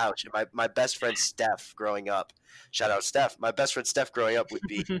the couch. And my best friend Steph growing up, shout out Steph. My best friend Steph growing up would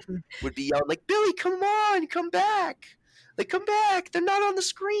be yelling Billy, come on, come back. Come back. They're not on the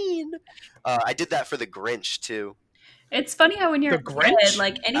screen. I did that for the Grinch too. It's funny how when you're the Grinch?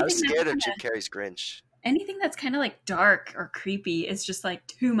 anything I was scared of Jim Carrey's Grinch. Anything that's kind of dark or creepy is just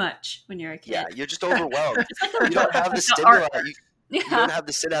too much when you're a kid. Yeah, you're just overwhelmed. You don't have the stimuli. You don't have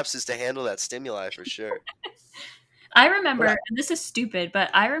the synapses to handle that stimuli for sure. I remember, and this is stupid, but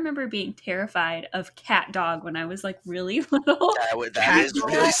I remember being terrified of Cat Dog when I was really little. That is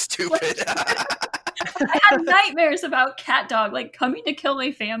really stupid. I had nightmares about Cat Dog, coming to kill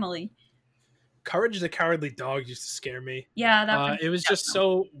my family. Courage the Cowardly Dog used to scare me. Yeah, it was just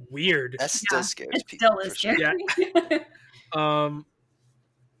so weird. That still scares it people. Still is scary. Sure. Yeah.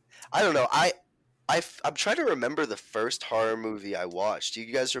 I don't know. I'm trying to remember the first horror movie I watched. Do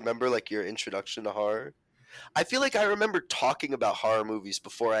you guys remember your introduction to horror? I feel like I remember talking about horror movies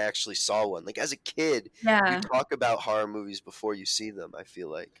before I actually saw one. As a kid, yeah, you talk about horror movies before you see them. I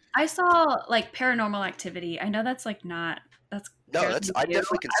feel like I saw Paranormal Activity. I know that's not. That's no. I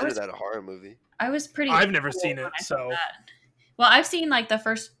definitely consider that a horror movie. I was pretty. I've never seen it, so. Well, I've seen the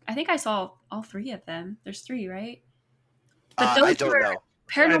first. I think I saw all 3 of them. There's 3, right? But I don't know.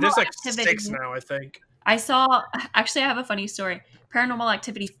 Paranormal There's like Activity. 6 now, I think. I saw. Actually, I have a funny story. Paranormal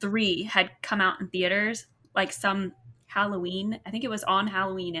Activity 3 had come out in theaters like some Halloween. I think it was on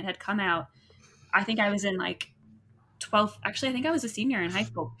Halloween. It had come out. I think I was in like 12th. Actually, I think I was a senior in high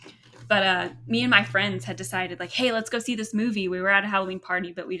school. But me and my friends had decided, like, hey, let's go see this movie. We were at a Halloween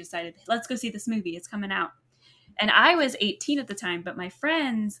party, but we decided, let's go see this movie. It's coming out. And I was 18 at the time, but my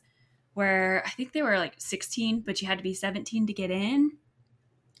friends were, I think they were like 16, but you had to be 17 to get in.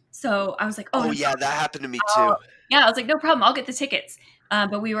 So I was like, Oh, yeah, that happened to me too. Yeah, I was like, no problem. I'll get the tickets.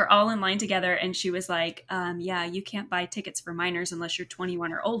 But we were all in line together, and she was like, yeah, you can't buy tickets for minors unless you're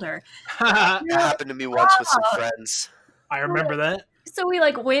 21 or older. That happened to me once with some friends. I remember that. So we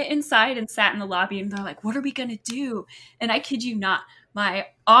like went inside and sat in the lobby, and they're like, what are we going to do? And I kid you not, my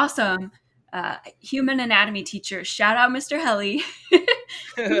awesome human anatomy teacher, shout out Mr. Helly.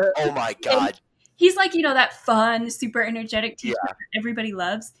 Oh my God. He's like, you know, that fun, super energetic teacher that everybody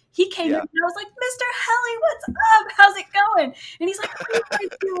loves. He came in and I was like, Mr. Helly, what's up? How's it going? And he's like, what are you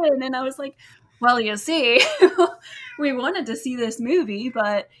guys doing? And I was like, well, you see, we wanted to see this movie,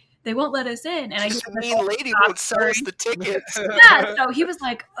 but they won't let us in. And This mean lady won't sell us the tickets. Yeah, so he was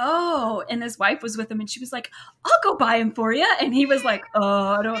like, oh, and his wife was with him, and she was like, I'll go buy him for you. And he was like,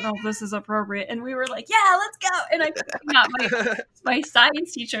 oh, I don't know if this is appropriate. And we were like, yeah, let's go. And I got my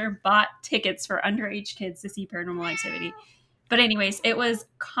science teacher bought tickets for underage kids to see Paranormal Activity. But anyways, it was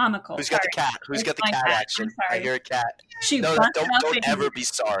comical. Who's got the cat? Who's got the cat action? I hear a cat. No, don't ever be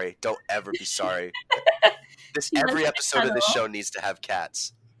sorry. Don't ever be sorry. Every episode of this show needs to have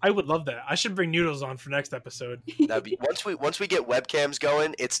cats. I would love that. I should bring Noodles on for next episode. That'd be once we get webcams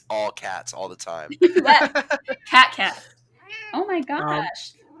going, it's all cats all the time. Cat. Oh my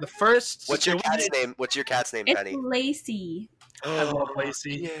gosh. The first. What's your cat's name? What's your cat's name, Penny? It's Lacey. I love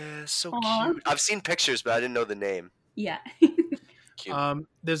Lacey. Yeah, so cute. I've seen pictures, but I didn't know the name. Yeah. Cute.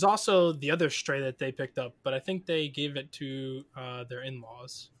 There's also the other stray that they picked up, but I think they gave it to their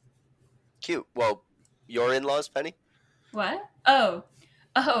in-laws. Cute. Well, your in-laws, Penny? What? Oh,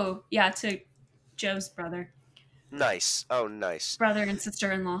 yeah, to Joe's brother. Nice. Oh, nice. Brother and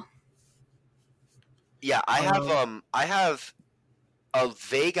sister-in-law. Yeah, I have a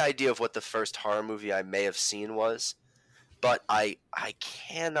vague idea of what the first horror movie I may have seen was, but I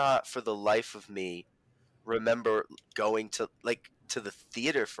cannot for the life of me remember going to the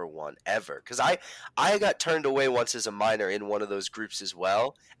theater for one ever, because I got turned away once as a minor in one of those groups as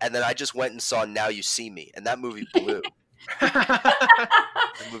well, and then I just went and saw Now You See Me, and that movie blew.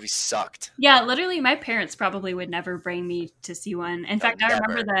 That movie sucked. Yeah, literally my parents probably would never bring me to see one. In fact, I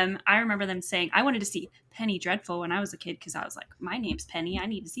remember them saying I wanted to see Penny Dreadful when I was a kid, because I was like, my name's Penny, I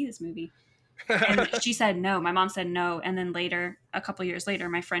need to see this movie. And she said no. My mom said no, and then later, a couple years later,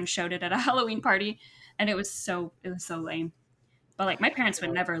 my friend showed it at a Halloween party, and it was so lame. But like, my parents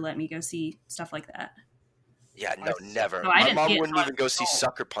would never let me go see stuff like that. Yeah, no, never. No, my mom wouldn't even go see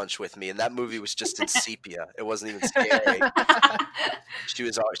Sucker Punch with me, and that movie was just in sepia. It wasn't even scary. She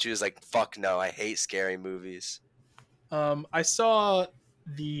was like, "Fuck no, I hate scary movies." I saw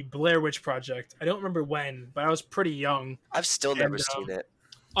the Blair Witch Project. I don't remember when, but I was pretty young. I've still never seen it.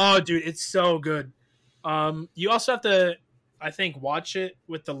 Oh, dude, it's so good. You also have to, I think, watch it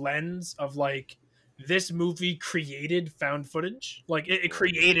with the lens of like, this movie created found footage. Like it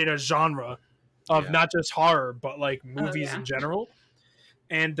created a genre of not just horror, but like movies in general.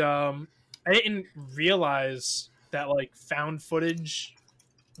 And I didn't realize that like found footage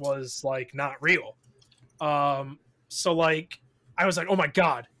was like not real. So like I was like, oh my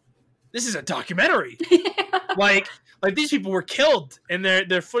God, this is a documentary. like these people were killed and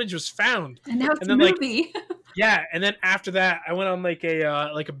their footage was found. And now it's a movie. Yeah, and then after that, I went on like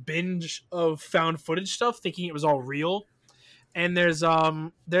a binge of found footage stuff, thinking it was all real. And there's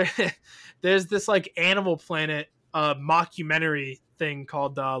this like Animal Planet mockumentary thing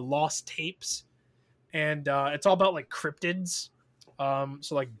called Lost Tapes, and it's all about like cryptids,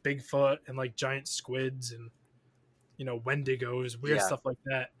 so like Bigfoot and like giant squids and Wendigos, weird stuff like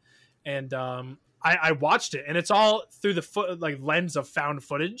that. And I watched it, and it's all through the lens of found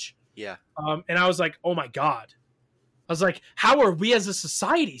footage. Yeah. And I was like, oh my God. I was like, how are we as a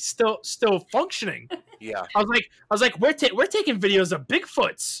society still functioning? Yeah. I was like, we're taking videos of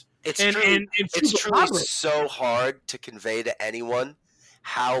Bigfoots. It's It's truly so hard to convey to anyone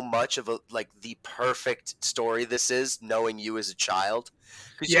how much of the perfect story this is, knowing you as a child.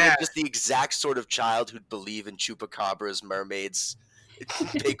 Because you're just the exact sort of child who'd believe in chupacabras, mermaids,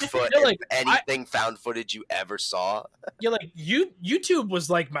 Bigfoot, anything found footage you ever saw. Yeah, like YouTube was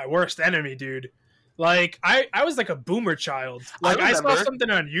like my worst enemy, dude. Like I was like a boomer child. Like I saw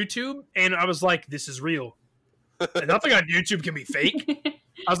something on YouTube and I was like, this is real. And nothing on YouTube can be fake.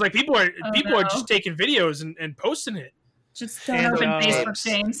 I was like, people are no. just taking videos and posting it. Just don't And, open Facebook,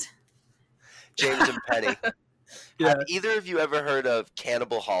 James. James. And Penny. Yeah. Have either of you ever heard of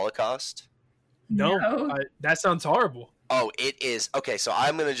Cannibal Holocaust? No. That sounds horrible. Oh, it is. Okay, so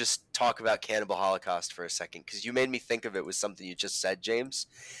I'm going to just talk about Cannibal Holocaust for a second because you made me think of it with something you just said, James.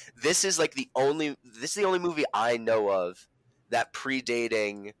 This is the only movie I know of that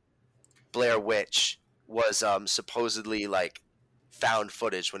predating Blair Witch was supposedly like found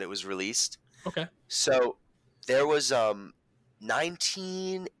footage when it was released. Okay. So there was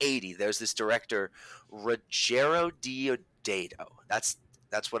 1980. There's this director, Ruggero Deodato. That's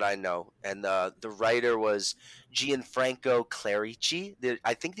what I know. And the writer was Gianfranco Clerici.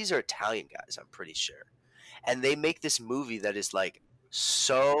 I think these are Italian guys, I'm pretty sure. And they make this movie that is like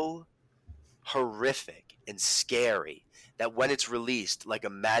so horrific and scary that when it's released, like a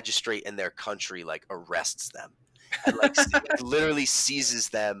magistrate in their country like arrests them and like literally seizes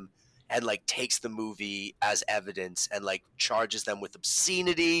them and like takes the movie as evidence and like charges them with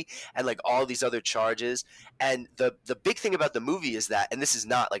obscenity and like all these other charges. And the big thing about the movie is that, and this is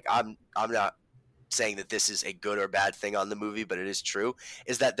not like I'm not saying that this is a good or bad thing on the movie, but it is true,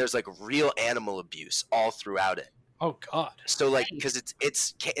 is that there's like real animal abuse all throughout it. Oh God! So like, because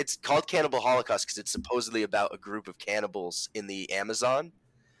it's called Cannibal Holocaust because it's supposedly about a group of cannibals in the Amazon,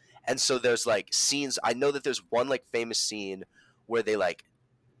 and so there's like scenes. I know that there's one like famous scene where they like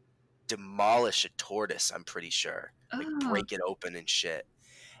demolish a tortoise. I'm pretty sure, like break it open and shit,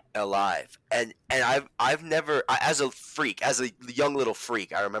 alive. And I've never, as a young little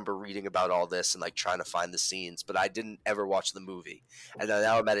freak, I remember reading about all this and like trying to find the scenes, but I didn't ever watch the movie. And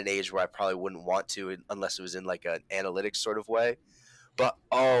now I'm at an age where I probably wouldn't want to unless it was in like an analytics sort of way. But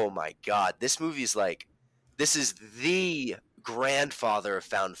oh my God, this movie's like, this is the grandfather of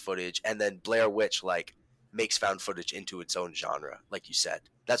found footage, and then Blair Witch like makes found footage into its own genre, like you said.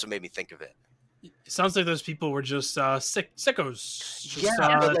 That's what made me think of it. It sounds like those people were just sickos. Just,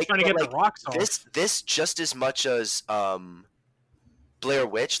 but trying to get the rocks off. This just as much as Blair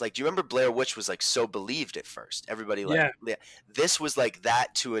Witch. Like, do you remember Blair Witch was like so believed at first? Everybody like, yeah. This was like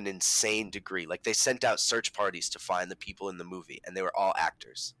that to an insane degree. Like they sent out search parties to find the people in the movie, and they were all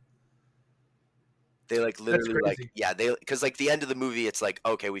actors. They like literally like because like the end of the movie, it's like,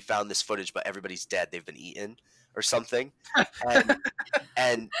 okay, we found this footage, but everybody's dead. They've been eaten or something,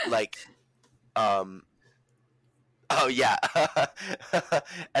 and like. Oh yeah.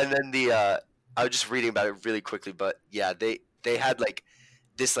 And then I was just reading about it really quickly, but yeah, they had like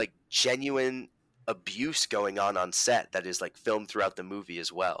this like genuine abuse going on set that is like filmed throughout the movie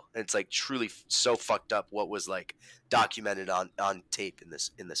as well. And it's like truly so fucked up what was like documented on tape in this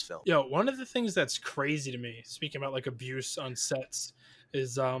film. Yo, one of the things that's crazy to me, speaking about like abuse on sets,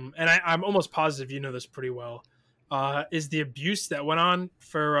 is and I'm almost positive you know this pretty well, is the abuse that went on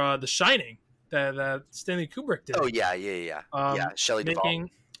for The Shining. That Stanley Kubrick did. Oh yeah. Shelley Duvall.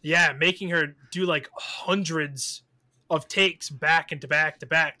 Making her do like hundreds of takes back to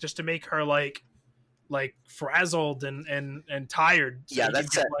back just to make her like frazzled and tired. So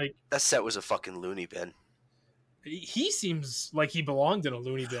that set was a fucking loony bin. He seems like he belonged in a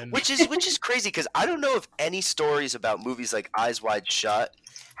loony bin, which is crazy because I don't know if any stories about movies like Eyes Wide Shut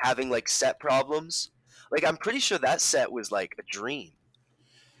having like set problems. Like I'm pretty sure that set was like a dream.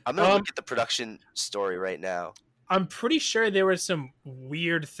 I'm going to look at the production story right now. I'm pretty sure there were some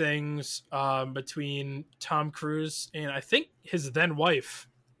weird things between Tom Cruise and I think his then wife.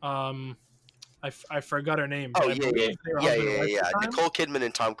 I forgot her name. Oh, yeah. Nicole Kidman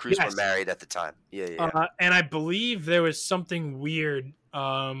and Tom Cruise were married at the time. Yeah. And I believe there was something weird,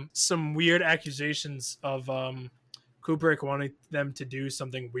 some weird accusations of Kubrick wanting them to do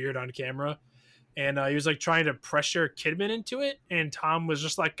something weird on camera. And he was like trying to pressure Kidman into it, and Tom was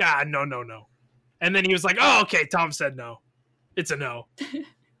just like, no. And then he was like, oh, okay, Tom said no. It's a no.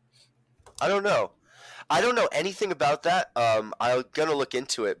 I don't know anything about that. I'm gonna look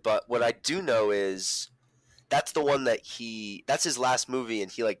into it, but what I do know is that's the one that's his last movie,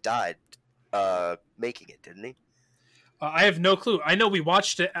 and he like died making it, didn't he? I have no clue. I know we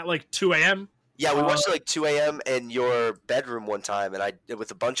watched it at like 2 a.m. Yeah, we watched it like 2 a.m. in your bedroom one time, and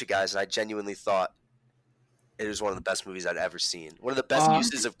with a bunch of guys, and I genuinely thought it was one of the best movies I'd ever seen. One of the best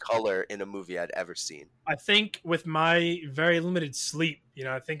uses of color in a movie I'd ever seen. I think with my very limited sleep,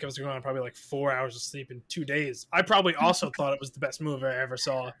 I think I was going on probably like 4 hours of sleep in 2 days. I probably also thought it was the best movie I ever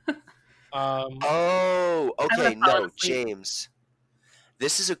saw. Oh, okay. No, James.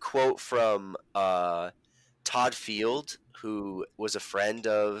 This is a quote from Todd Field, who was a friend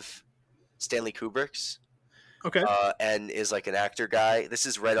of Stanley Kubrick's. Okay. And is like an actor guy. This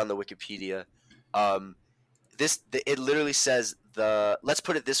is right on the Wikipedia. It literally says let's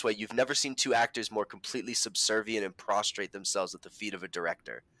put it this way: you've never seen two actors more completely subservient and prostrate themselves at the feet of a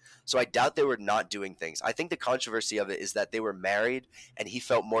director. So I doubt they were not doing things. I think the controversy of it is that they were married, and he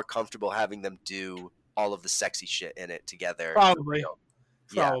felt more comfortable having them do all of the sexy shit in it together. Probably. You know?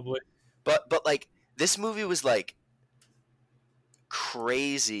 Yeah. Probably. But like this movie was like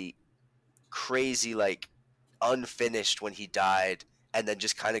crazy like unfinished when he died, and then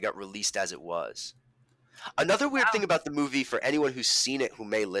just kind of got released as it was. Another weird thing about the movie, for anyone who's seen it who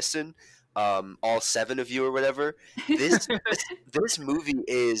may listen, all 7 of you or whatever, this movie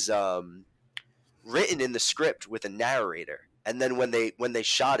is written in the script with a narrator, and then when they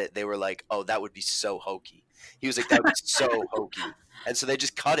shot it, they were like, "Oh, that would be so hokey." He was like, "That would be so hokey," and so they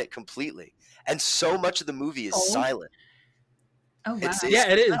just cut it completely. And so much of the movie is silent. Oh wow! It's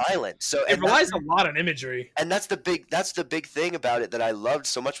it is silent. So it relies a lot on imagery, and that's the big thing about it that I loved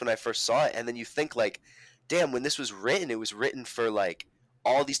so much when I first saw it. And then you think like, damn, when this was written, it was written for like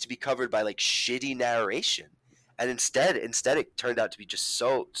all these to be covered by like shitty narration, and instead it turned out to be just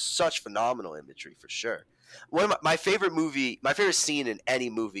such phenomenal imagery for sure. One of my favorite scene in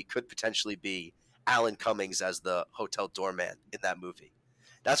any movie could potentially be Alan Cummings as the hotel doorman in that movie.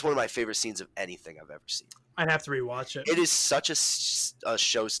 That's one of my favorite scenes of anything I've ever seen. I'd have to rewatch it. It is such a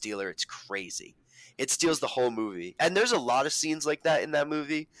show stealer. It's crazy. It steals the whole movie. And there's a lot of scenes like that in that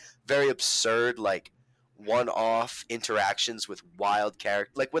movie. Very absurd, like one-off interactions with wild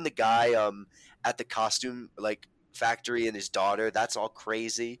characters. Like when the guy at the costume like factory and his daughter, that's all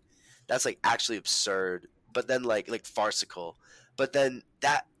crazy. That's like actually absurd. But then like farcical. But then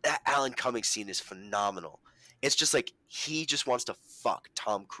that Alan Cummings scene is phenomenal. It's just like he just wants to fuck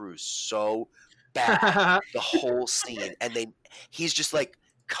Tom Cruise so bad the whole scene, and he's just like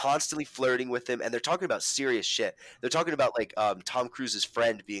constantly flirting with him, and they're talking about serious shit. They're talking about like Tom Cruise's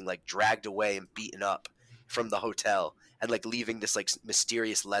friend being like dragged away and beaten up from the hotel, and like leaving this like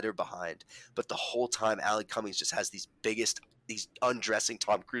mysterious letter behind. But the whole time, Alan Cummings just has he's undressing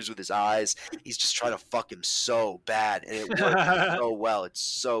Tom Cruise with his eyes. He's just trying to fuck him so bad, and it works so well. It's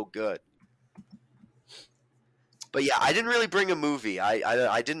so good. But yeah, I didn't really bring a movie.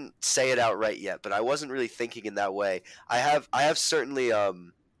 I didn't say it outright yet, but I wasn't really thinking in that way. I have certainly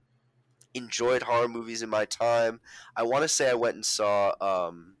enjoyed horror movies in my time. I want to say I went and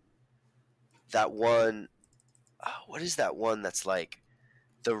saw that one. What is that one that's like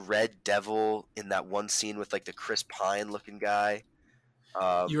the Red Devil in that one scene with like the Chris Pine looking guy?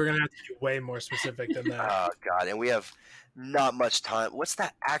 You were gonna have to be way more specific than that. Oh God, and we have not much time. What's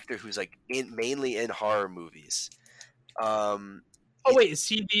that actor who's like mainly in horror movies? Oh wait, is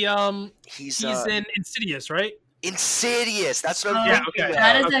he the he's in Insidious, right? Insidious. That's what I'm thinking. Okay.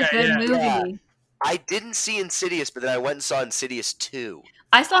 That is a good movie. Yeah. I didn't see Insidious, but then I went and saw Insidious 2.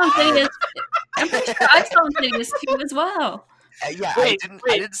 I saw Insidious. I'm pretty sure I saw Insidious 2 as well. Yeah, wait, I didn't.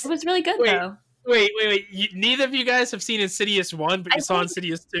 It was really good though. Wait. Neither of you guys have seen Insidious 1, but you saw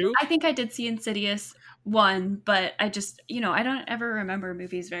Insidious 2? I think I did see Insidious 1, but I just, I don't ever remember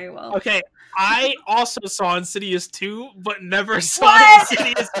movies very well. Okay, I also saw Insidious 2, but never saw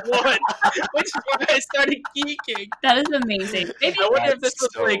Insidious 1, which is why I started geeking. That is amazing. Maybe I wonder if this was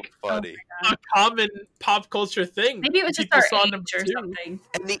so like funny. A common pop culture thing. Maybe it was just People our saw age them or too. something.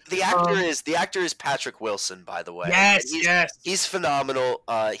 And the actor is Patrick Wilson, by the way. Yes. He's phenomenal.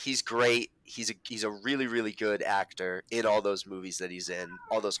 He's great. He's a really, really good actor in all those movies that he's in,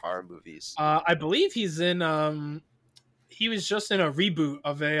 all those horror movies. I believe he's in. He was just in a reboot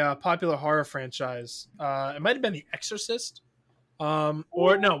of a popular horror franchise. It might have been The Exorcist.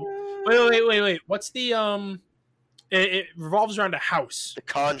 Or no. Wait. What's the It revolves around a house. The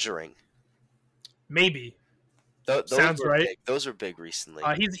Conjuring. Maybe. Those Sounds right. Big. Those were big recently.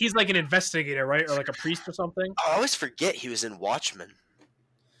 He's like an investigator, right, or like a priest or something. I always forget he was in Watchmen.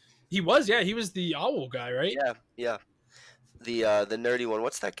 He was, yeah. He was the owl guy, right? Yeah. The nerdy one.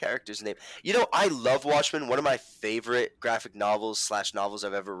 What's that character's name? I love Watchmen. One of my favorite graphic novels / novels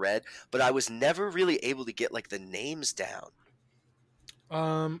I've ever read. But I was never really able to get like the names down.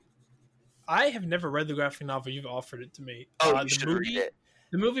 I have never read the graphic novel. You've offered it to me. You should read it.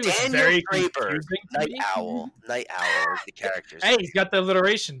 The movie was Daniel very Draper, confusing to Night me. Owl. Night Owl is the character's Hey, he's got the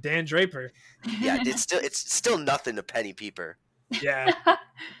alliteration, Dan Draper. Yeah, it's still nothing to Penny Peeper. Yeah.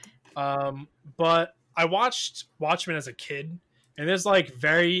 But I watched Watchmen as a kid, and there's like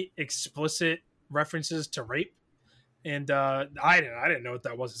very explicit references to rape, and I didn't know what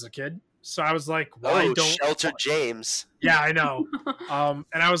that was as a kid. So I was like, why don't Shelter James? Yeah, I know.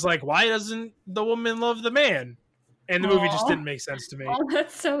 And I was like, why doesn't the woman love the man? And the movie just didn't make sense to me. Oh,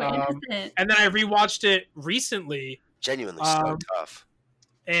 that's so innocent. And then I rewatched it recently. Genuinely so tough.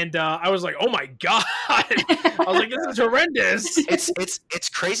 and I was like, oh my god. I was like, this is horrendous. It's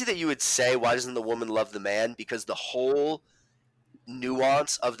crazy that you would say, why doesn't the woman love the man? Because the whole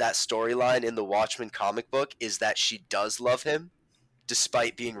nuance of that storyline in the Watchmen comic book is that she does love him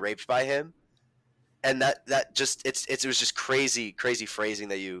despite being raped by him. And that just it was just crazy phrasing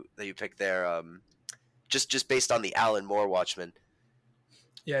that you picked there, just based on the Alan Moore Watchmen.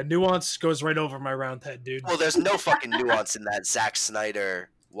 Yeah, nuance goes right over my round head, dude. Well, there's no fucking nuance in that Zack Snyder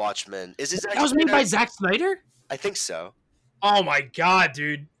Watchmen. Is it Zack That was made Snyder? by Zack Snyder? I think so. Oh my god,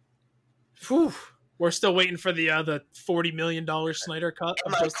 dude. Whew. We're still waiting for the $40 million Snyder cut.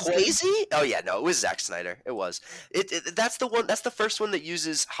 Am I crazy? Oh yeah, no, it was Zack Snyder. It was. That's the one. That's the first one that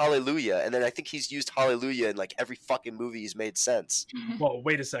uses Hallelujah, and then I think he's used Hallelujah in like every fucking movie he's made since. Well,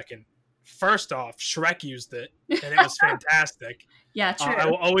 wait a second. First off, Shrek used it, and it was fantastic. Yeah, true. I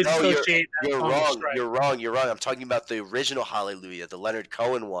will always No, associate that You're song with wrong. Shrek. You're wrong. I'm talking about the original Hallelujah, the Leonard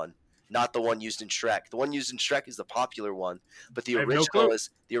Cohen one, not the one used in Shrek. The one used in Shrek is the popular one, but the I have no original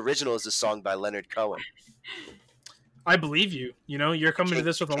clue. is a song by Leonard Cohen. I believe you. You know, you're coming to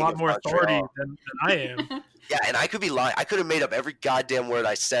this with a King lot of more authority Montreal. than I am. Yeah, and I could be lying. I could have made up every goddamn word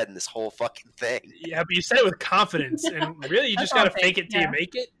I said in this whole fucking thing. Yeah, but you said it with confidence, and really, you just That's all gotta fake it till yeah. you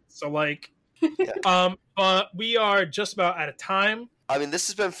make it. So, like, Yeah. but we are just about out of time. I mean, this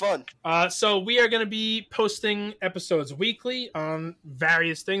has been fun. So we are going to be posting episodes weekly on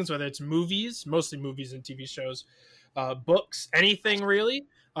various things, whether it's movies, mostly movies and TV shows, books, anything really.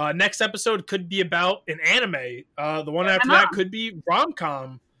 Next episode could be about an anime. The one after that could be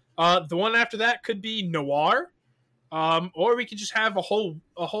rom-com. The one after that could be noir. Or we could just have a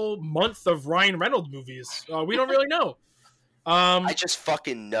whole month of Ryan Reynolds movies. We don't really know. I just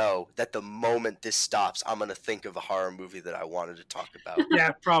fucking know that the moment this stops, I'm gonna think of a horror movie that I wanted to talk about. Yeah,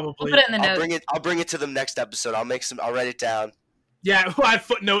 We'll probably. put it in the notes. I'll bring it to the next episode. I'll write it down. Yeah, we'll add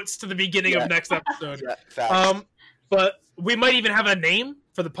footnotes to the beginning Yeah. of next episode. Yeah, facts. But we might even have a name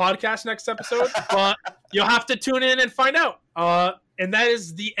for the podcast next episode, but you'll have to tune in and find out. And that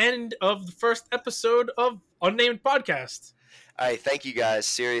is the end of the first episode of Unnamed Podcast. All right, thank you guys.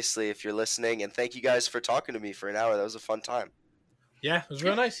 Seriously, if you're listening, and thank you guys for talking to me for an hour. That was a fun time. Yeah, it was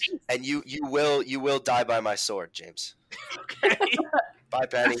real nice. And you will die by my sword, James. Okay. Bye,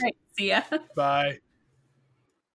 Patty. All right, see ya. Bye.